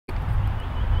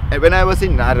when I was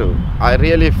in Nauru, I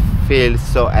really feel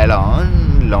so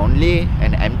alone, lonely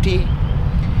and empty,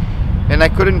 and I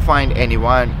couldn't find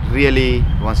anyone really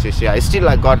wants to share. Still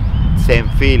I got same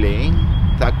feeling.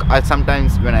 Like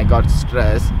sometimes when I got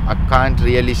stressed, I can't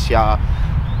really share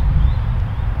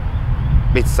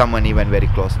with someone even very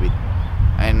close with,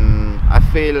 and I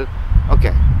feel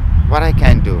okay, what I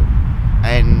can do.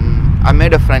 And I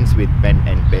made a friends with pen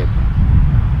and paper,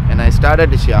 and I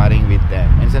started sharing with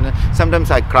them, and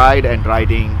sometimes I cried and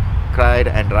writing,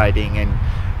 and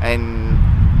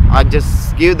I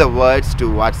just give the words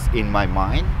to what's in my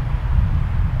mind,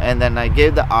 and then I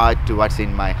gave the art to what's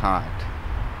in my heart.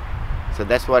 So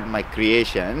that's what my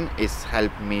creation is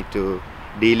helped me to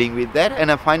dealing with that. And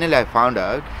finally I found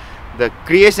out the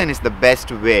creation is the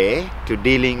best way to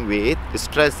dealing with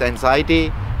stress,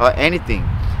 anxiety or anything.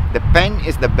 The pen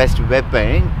is the best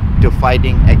weapon to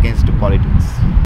fighting against politics.